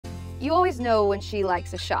You always know when she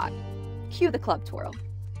likes a shot. Cue the club twirl.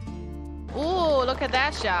 Ooh, look at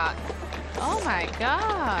that shot. Oh my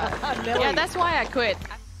God. Yeah, that's why I quit.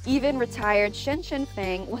 Even retired Shen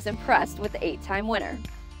Feng was impressed with the 8-time winner.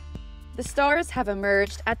 The stars have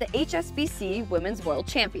emerged at the HSBC Women's World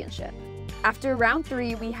Championship. After round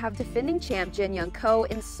 3, we have defending champ Jin Young Ko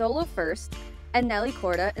in solo first and Nelly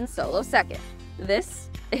Korda in solo second. This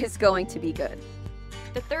is going to be good.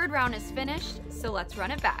 The third round is finished, so let's run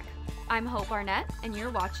it back. I'm Hope Arnett, and you're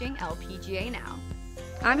watching LPGA Now.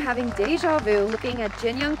 I'm having deja vu looking at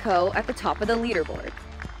Jin Young Ko at the top of the leaderboard.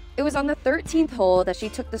 It was on the 13th hole that she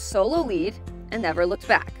took the solo lead and never looked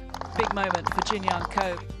back. Big moment for Jin Young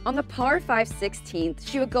Ko. On the par 5 16th,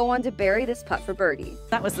 she would go on to bury this putt for birdie.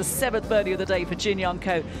 That was the 7th birdie of the day for Jin Young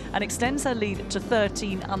Ko and extends her lead to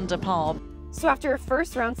 13 under par. So after a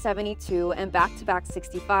first round 72 and back-to-back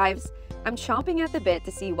 65s, I'm chomping at the bit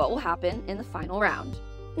to see what will happen in the final round.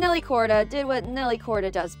 Nelly Korda did what Nelly Korda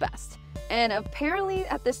does best, and apparently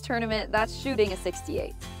at this tournament, that's shooting a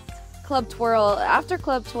 68. Club twirl after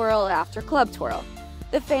club twirl after club twirl.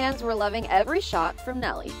 The fans were loving every shot from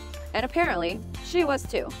Nelly, and apparently she was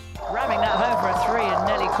too. Ramming that home for a 3, and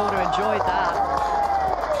Nelly Korda enjoyed that.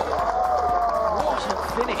 What a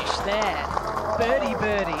finish there. Birdie,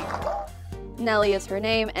 birdie. Nelly is her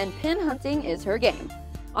name, and pin hunting is her game.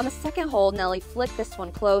 On the second hole, Nelly flicked this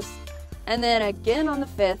one close, and then again on the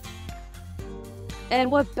 5th.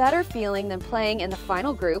 And what better feeling than playing in the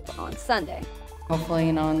final group on Sunday? Hopefully,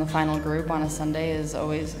 in the final group on a Sunday is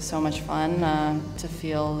always so much fun. To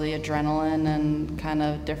feel the adrenaline and kind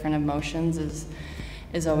of different emotions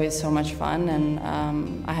is always so much fun. And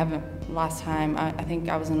I haven't, last time, I think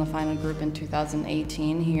I was in the final group in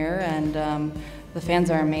 2018 here, and the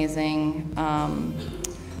fans are amazing.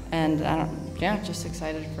 Yeah, just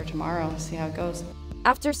excited for tomorrow, see how it goes.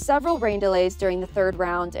 After several rain delays during the third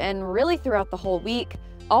round and really throughout the whole week,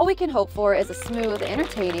 all we can hope for is a smooth,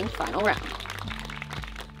 entertaining final round.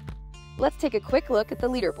 Let's take a quick look at the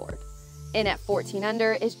leaderboard. In at 14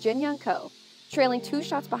 under is Jin Young Ko. Trailing 2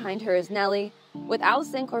 shots behind her is Nelly, with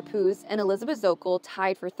Alison Corpuz and Elizabeth Zokol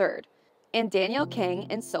tied for 3rd, and Danielle Kang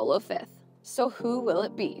in solo 5th. So who will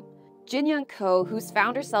it be? Jin Young Ko, who's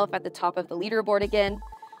found herself at the top of the leaderboard again,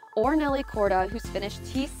 or Nelly Korda, who's finished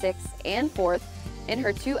T6 and 4th in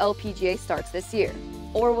her 2 LPGA starts this year?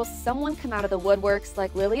 Or will someone come out of the woodworks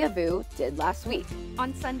like Lilia Vu did last week?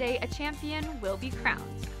 On Sunday, a champion will be crowned.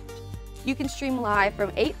 You can stream live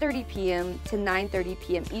from 8:30 p.m. to 9:30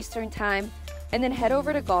 p.m. Eastern Time, and then head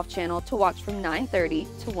over to Golf Channel to watch from 9:30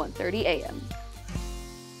 to 1:30 a.m.